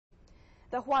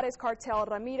The Juarez cartel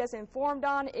Ramirez informed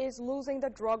on is losing the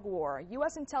drug war.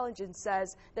 U.S. intelligence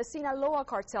says the Sinaloa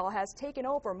cartel has taken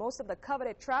over most of the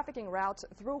coveted trafficking routes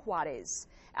through Juarez.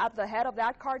 At the head of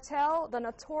that cartel, the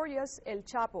notorious El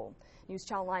Chapo. News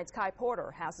Channel 9's Kai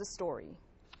Porter has the story.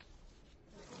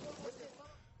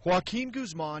 Joaquin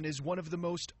Guzman is one of the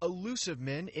most elusive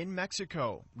men in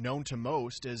Mexico, known to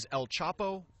most as El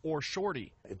Chapo or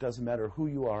Shorty. It doesn't matter who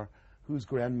you are, whose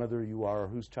grandmother you are, or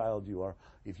whose child you are.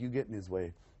 If you get in his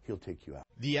way, he'll take you out.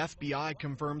 The FBI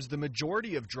confirms the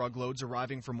majority of drug loads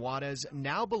arriving from Juarez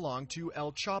now belong to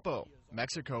El Chapo,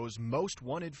 Mexico's most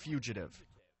wanted fugitive.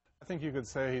 I think you could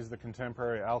say he's the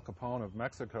contemporary Al Capone of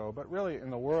Mexico, but really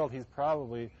in the world he's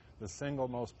probably the single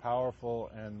most powerful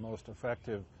and most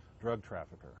effective drug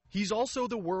trafficker. He's also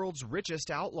the world's richest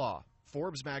outlaw.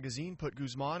 Forbes magazine put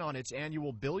Guzman on its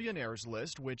annual billionaires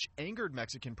list, which angered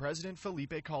Mexican President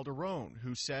Felipe Calderón,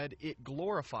 who said it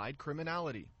glorified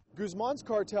criminality. Guzman's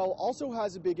cartel also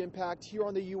has a big impact here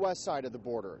on the U.S. side of the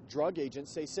border. Drug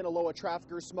agents say Sinaloa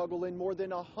traffickers smuggle in more than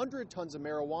 100 tons of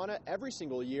marijuana every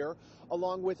single year,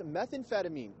 along with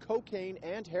methamphetamine, cocaine,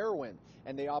 and heroin,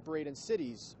 and they operate in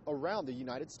cities around the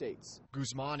United States.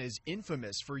 Guzman is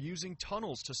infamous for using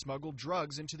tunnels to smuggle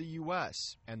drugs into the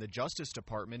U.S., and the Justice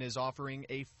Department is offering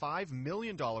a $5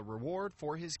 million reward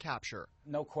for his capture.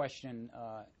 No question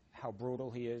how brutal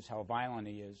he is, how violent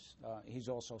he is. He's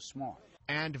also smart.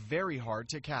 And very hard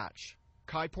to catch.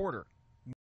 Kai Porter,